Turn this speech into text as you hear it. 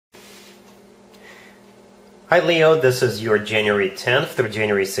Hi Leo, this is your January 10th through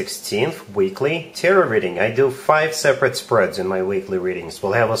January 16th weekly tarot reading. I do 5 separate spreads in my weekly readings.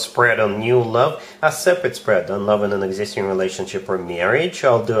 We'll have a spread on new love, a separate spread on love in an existing relationship or marriage.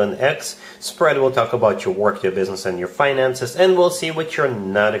 I'll do an X spread. We'll talk about your work, your business, and your finances, and we'll see what you're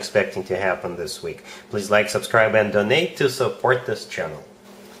not expecting to happen this week. Please like, subscribe, and donate to support this channel.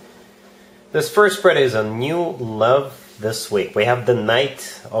 This first spread is on new love. This week we have the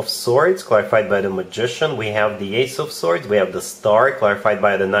Knight of Swords, clarified by the Magician. We have the Ace of Swords. We have the Star, clarified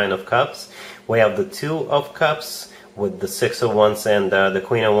by the Nine of Cups. We have the Two of Cups with the Six of Wands and the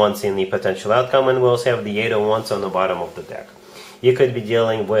Queen of Wands in the potential outcome. And we also have the Eight of Wands on the bottom of the deck. You could be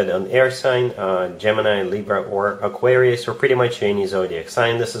dealing with an air sign, Gemini, Libra, or Aquarius, or pretty much any zodiac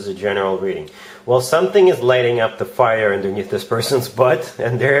sign. This is a general reading. Well, something is lighting up the fire underneath this person's butt,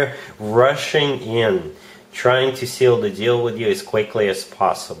 and they're rushing in, trying to seal the deal with you as quickly as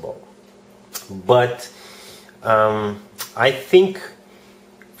possible. But I think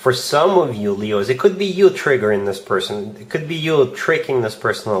for some of you, Leos, it could be you triggering this person. It could be you tricking this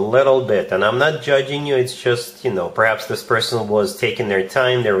person a little bit. And I'm not judging you. It's just, perhaps this person was taking their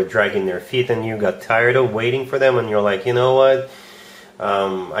time. They were dragging their feet and you got tired of waiting for them. And you're like, you know what?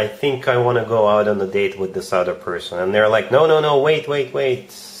 I think I want to go out on a date with this other person. And they're like, no,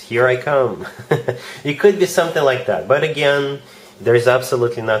 wait. Here I come. It could be something like that. But again, there's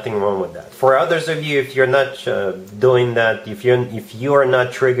absolutely nothing wrong with that. For others of you, if you're not doing that, if you are not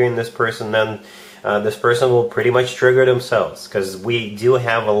triggering this person, then this person will pretty much trigger themselves, because we do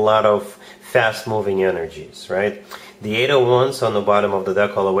have a lot of fast-moving energies, right? The Eight of Wands on the bottom of the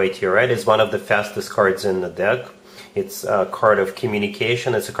deck all the way to your right is one of the fastest cards in the deck. It's a card of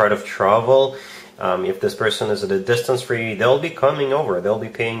communication. It's a card of travel. If this person is at a distance for you, they'll be coming over. They'll be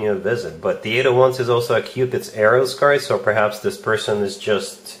paying you a visit. But the Eight of Wands is also a Cupid's arrows card, so perhaps this person is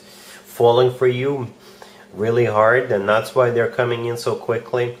just falling for you really hard, and that's why they're coming in so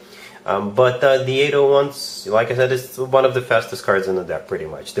quickly. But the Eight of Wands, like I said, is one of the fastest cards in the deck, pretty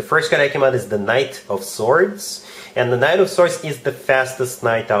much. The first card that came out is the Knight of Swords, and the Knight of Swords is the fastest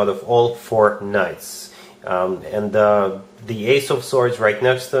knight out of all 4 knights. The Ace of Swords right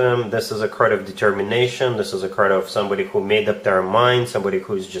next to him, this is a card of determination. This is a card of somebody who made up their mind, somebody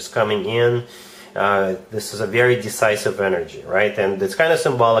who's just coming in. This is a very decisive energy, right? And it's kind of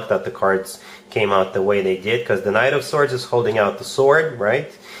symbolic that the cards came out the way they did, because the Knight of Swords is holding out the sword,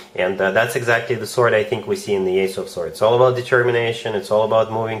 right? And that's exactly the sword I think we see in the Ace of Swords. It's all about determination. It's all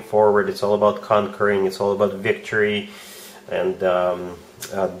about moving forward. It's all about conquering. It's all about victory. And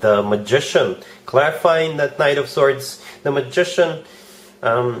the Magician, clarifying that Knight of Swords, the Magician,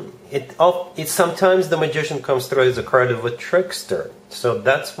 sometimes the Magician comes through as a card of a trickster. So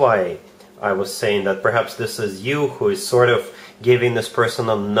that's why I was saying that perhaps this is you who is sort of giving this person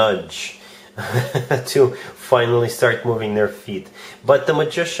a nudge to finally start moving their feet. But the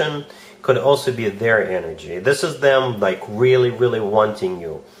Magician could also be their energy. This is them like really wanting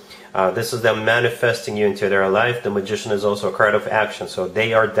you. This is them manifesting you into their life. The Magician is also a card of action, so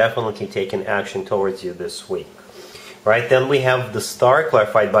they are definitely taking action towards you this week. Right, then we have the Star,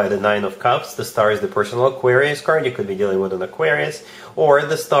 clarified by the Nine of Cups. The Star is the personal Aquarius card. You could be dealing with an Aquarius, or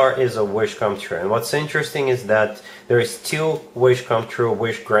the Star is a wish come true. And what's interesting is that there is 2 wish come true,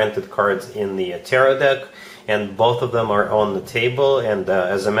 wish granted cards in the tarot deck, and both of them are on the table. And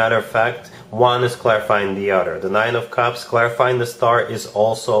as a matter of fact, one is clarifying the other. The Nine of Cups, clarifying the Star, is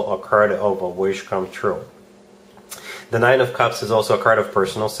also a card of a wish come true. The Nine of Cups is also a card of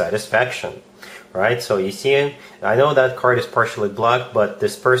personal satisfaction. Right, so you see, I know that card is partially blocked, but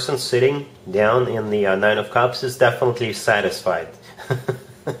this person sitting down in the Nine of Cups is definitely satisfied.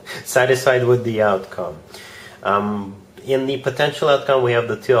 Satisfied with the outcome. In the potential outcome, we have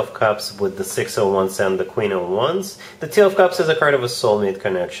the Two of Cups with the Six of Wands and the Queen of Wands. The Two of Cups is a card of a soulmate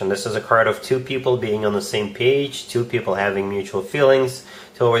connection. This is a card of 2 people being on the same page, 2 people having mutual feelings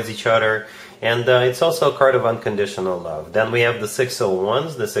towards each other. And it's also a card of unconditional love. Then we have the Six of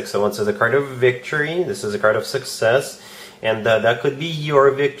Wands. The Six of Wands is a card of victory. This is a card of success. And that could be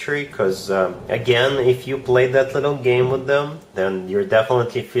your victory, because, again, if you played that little game with them, then you're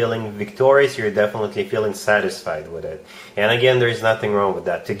definitely feeling victorious. You're definitely feeling satisfied with it. And again, there's nothing wrong with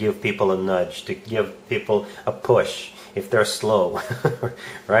that, to give people a nudge, to give people a push if they're slow.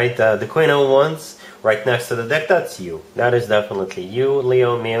 Right? The Queen of Wands, right next to the deck, that's you. That is definitely you,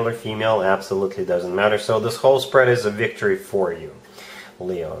 Leo, male or female, absolutely doesn't matter. So this whole spread is a victory for you,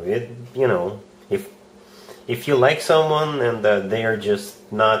 Leo. If you like someone and they are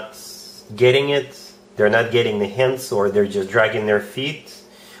just not getting it, they're not getting the hints, or they're just dragging their feet,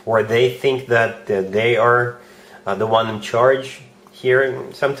 or they think that they are the one in charge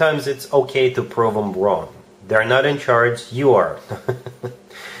here, sometimes it's okay to prove them wrong. They're not in charge, you are.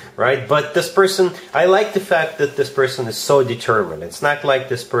 Right? But this person, I like the fact that this person is so determined. It's not like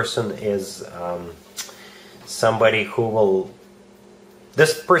this person is somebody who will...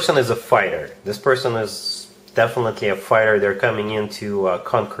 This person is a fighter. This person is definitely a fighter. They're coming in to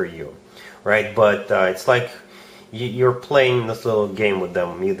conquer you. Right? But it's like you're playing this little game with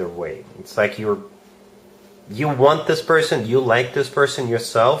them either way. It's like you want this person, you like this person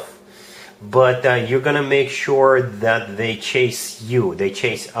yourself, but you're gonna make sure that they chase you, they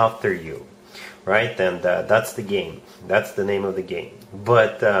chase after you, right? And that's the game. That's the name of the game.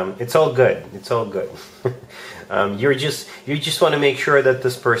 But it's all good. It's all good. You just want to make sure that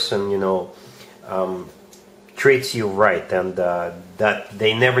this person, you know, treats you right, and that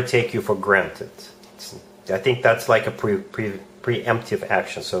they never take you for granted. I think that's like a preemptive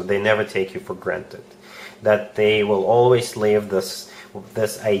action. So they never take you for granted. That they will always leave this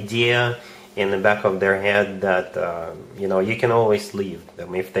idea in the back of their head that you know, you can always leave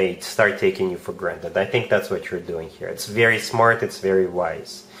them if they start taking you for granted. I think that's what you're doing here. It's very smart. It's very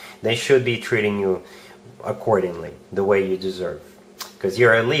wise. They should be treating you accordingly, the way you deserve, because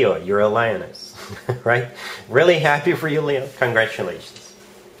you're a Leo. You're a lioness, right? Really happy for you, Leo. Congratulations.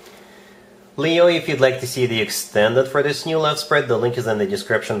 Leo, if you'd like to see the extended for this new love spread, the link is in the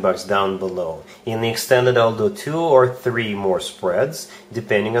description box down below. In the extended, I'll do 2 or 3 more spreads,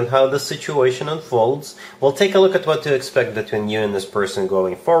 depending on how the situation unfolds. We'll take a look at what to expect between you and this person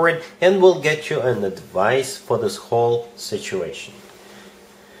going forward, and we'll get you an advice for this whole situation.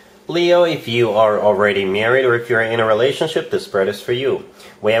 Leo, if you are already married or if you're in a relationship, this spread is for you.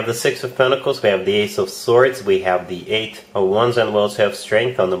 We have the 6 of Pentacles, we have the Ace of Swords, we have the 8 of Wands, and we also have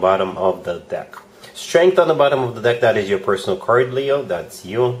Strength on the bottom of the deck. Strength on the bottom of the deck, that is your personal card, Leo. That's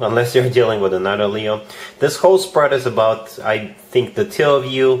you, unless you're dealing with another Leo. This whole spread is about, I think, the 2 of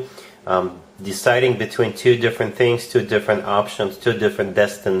you deciding between 2 different things, 2 different options, 2 different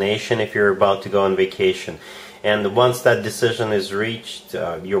destinations if you're about to go on vacation. And once that decision is reached,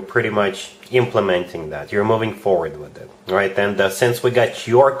 you're pretty much implementing that. You're moving forward with it, right? And since we got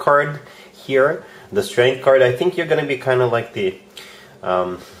your card here, the Strength card, I think you're going to be kind of like the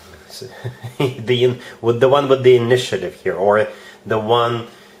the one with the initiative here, or the one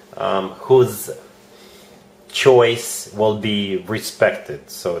whose choice will be respected,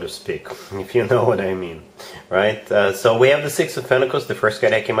 so to speak, if you know what I mean, right? So we have the 6 of Pentacles, the first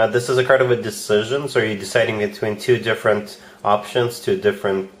card that came out. This is a card of a decision, so you're deciding between 2 different options, 2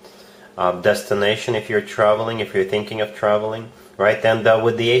 different destination if you're traveling, if you're thinking of traveling, right? And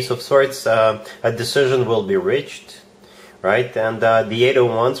with the Ace of Swords, a decision will be reached, right? And the 8 of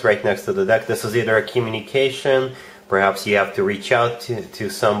Wands right next to the deck, this is either a communication, perhaps you have to reach out to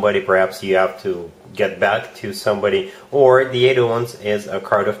somebody, perhaps you have to get back to somebody, or the 8 of Wands is a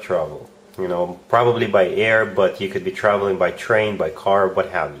card of travel. You know, probably by air, but you could be traveling by train, by car, what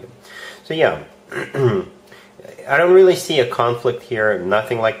have you. So yeah, I don't really see a conflict here,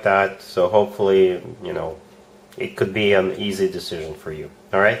 nothing like that. So hopefully, you know, it could be an easy decision for you.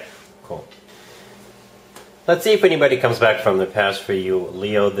 Alright? Cool. Let's see if anybody comes back from the past for you,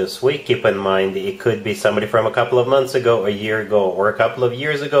 Leo, this week. Keep in mind, it could be somebody from a couple of months ago, a year ago, or a couple of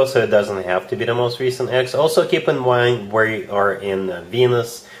years ago, so it doesn't have to be the most recent ex. Also, keep in mind where you are in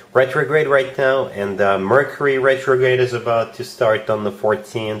Venus retrograde right now, and Mercury retrograde is about to start on the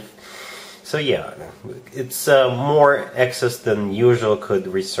 14th. So yeah, it's more excess than usual could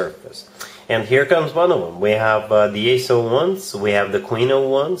resurface. And here comes one of them. We have the Ace of Wands, we have the Queen of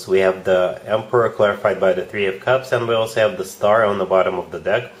Wands, we have the Emperor clarified by the 3 of Cups, and we also have the Star on the bottom of the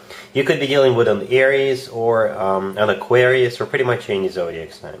deck. You could be dealing with an Aries or an Aquarius, or pretty much any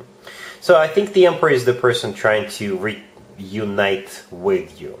zodiac sign. So I think the Emperor is the person trying to reunite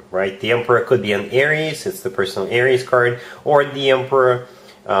with you, right? The Emperor could be an Aries, it's the personal Aries card, or the Emperor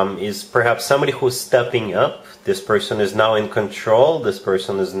is perhaps somebody who's stepping up. This person is now in control. This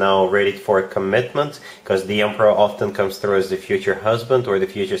person is now ready for a commitment, because the Emperor often comes through as the future husband or the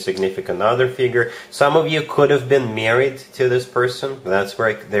future significant other figure. Some of you could have been married to this person. That's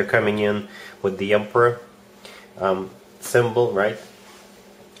where they're coming in with the Emperor symbol, right?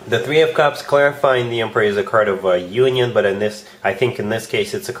 The 3 of Cups clarifying the Emperor is a card of a union, but I think in this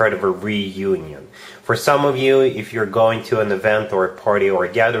case it's a card of a reunion. For some of you, if you're going to an event or a party or a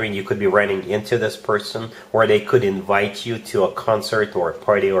gathering, you could be running into this person, or they could invite you to a concert or a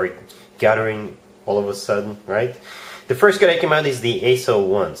party or a gathering all of a sudden, right? The first card that came out is the Ace of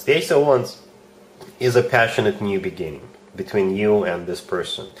Wands. The Ace of Wands is a passionate new beginning between you and this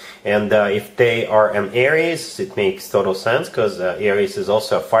person. And if they are an Aries, it makes total sense, because Aries is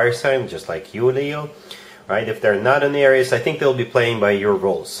also a fire sign, just like you, Leo. right? If they're not in Aries, I think they'll be playing by your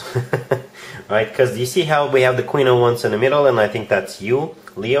rules, right? Because you see how we have the Queen of Wands in the middle, and I think that's you,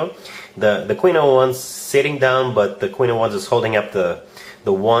 Leo. The Queen of Wands sitting down, but the Queen of Wands is holding up the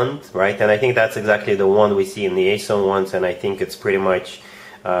wand, right? And I think that's exactly the one we see in the Ace of Wands, and I think it's pretty much,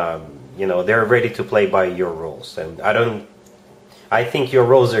 you know, they're ready to play by your rules. And I think your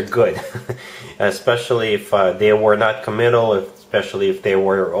rules are good, especially if they were not committal, especially if they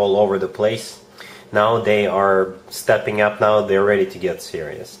were all over the place. Now they are stepping up, now they're ready to get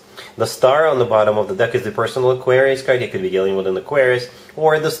serious. The star on the bottom of the deck is the personal Aquarius card. You could be dealing with an Aquarius,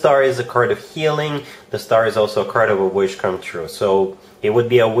 or the star is a card of healing. The star is also a card of a wish come true. So it would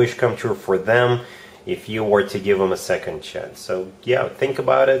be a wish come true for them if you were to give them a second chance. So yeah, think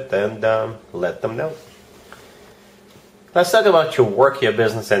about it and let them know. Let's talk about your work, your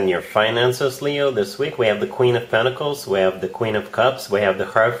business, and your finances, Leo. This week we have the Queen of Pentacles, we have the Queen of Cups, we have the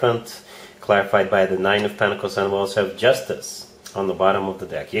Hierophant, clarified by the Nine of Pentacles, and we also have Justice on the bottom of the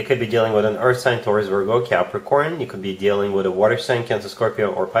deck. You could be dealing with an Earth sign, Taurus, Virgo, Capricorn. You could be dealing with a Water sign, Cancer,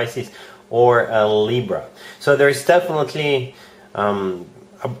 Scorpio, or Pisces, or a Libra. So there's definitely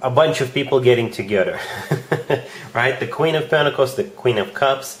a bunch of people getting together, right? The Queen of Pentacles, the Queen of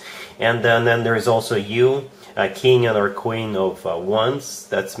Cups, and then there's also you, King or Queen of Wands,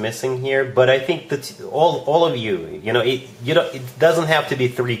 that's missing here. But I think that all of you, you know, it doesn't have to be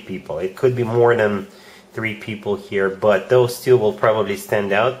 3 people. It could be more than 3 people here, but those 2 will probably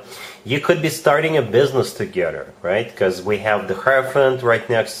stand out. You could be starting a business together, right? Because we have the Hierophant right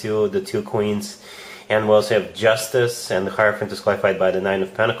next to the 2 queens, and we also have Justice, and the Hierophant is clarified by the Nine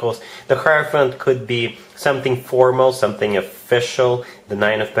of Pentacles. The Hierophant could be something formal, something official. The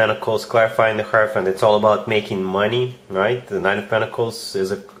Nine of Pentacles clarifying the Hierophant, it's all about making money, right? The Nine of Pentacles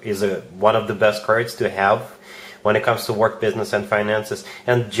is one of the best cards to have when it comes to work, business, and finances.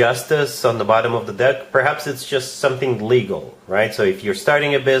 And Justice on the bottom of the deck, perhaps it's just something legal, right? So if you're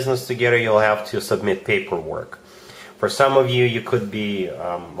starting a business together, you'll have to submit paperwork. For some of you, you could be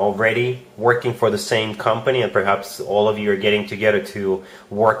already working for the same company, and perhaps all of you are getting together to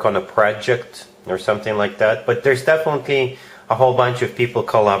work on a project or something like that. But there's definitely a whole bunch of people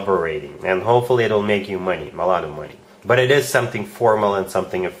collaborating, and hopefully it'll make you money, a lot of money. But it is something formal and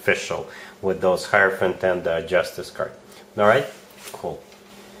something official with those Hierophant and Justice card. Alright? Cool.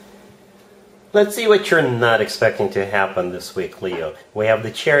 Let's see what you're not expecting to happen this week, Leo. We have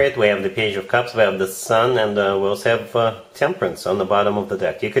the Chariot, we have the Page of Cups, we have the Sun, and we also have Temperance on the bottom of the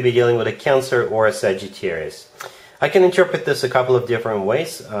deck. You could be dealing with a Cancer or a Sagittarius. I can interpret this a couple of different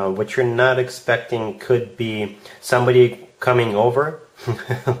ways. What you're not expecting could be somebody coming over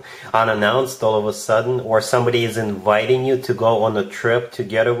unannounced all of a sudden, or somebody is inviting you to go on a trip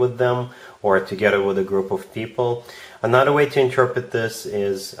together with them or together with a group of people. Another way to interpret this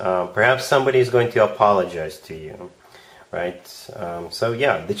is perhaps somebody is going to apologize to you, right? So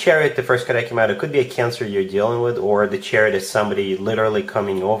yeah, the Chariot, the first card that came out, it could be a Cancer you're dealing with, or the Chariot is somebody literally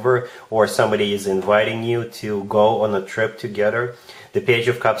coming over, or somebody is inviting you to go on a trip together. The Page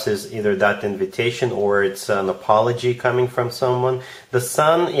of Cups is either that invitation or it's an apology coming from someone. The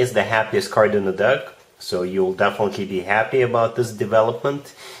Sun is the happiest card in the deck, so you'll definitely be happy about this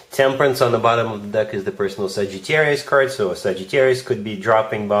development. Temperance on the bottom of the deck is the personal Sagittarius card, so a Sagittarius could be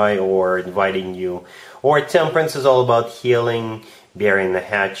dropping by or inviting you. Or Temperance is all about healing, burying the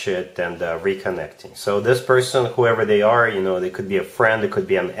hatchet, and reconnecting. So this person, whoever they are, you know, they could be a friend, it could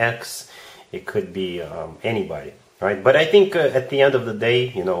be an ex, it could be anybody, right? But I think at the end of the day,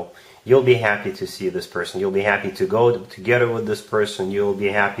 you know, you'll be happy to see this person. You'll be happy to go together with this person. You'll be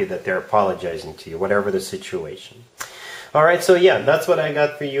happy that they're apologizing to you, whatever the situation. Alright, so yeah, that's what I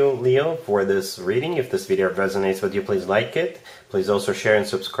got for you, Leo, for this reading. If this video resonates with you, please like it. Please also share and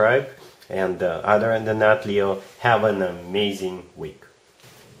subscribe. And other than that, Leo, have an amazing week.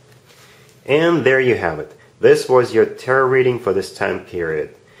 And there you have it. This was your tarot reading for this time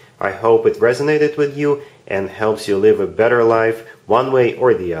period. I hope it resonated with you and helps you live a better life one way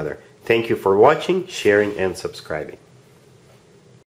or the other. Thank you for watching, sharing, and subscribing.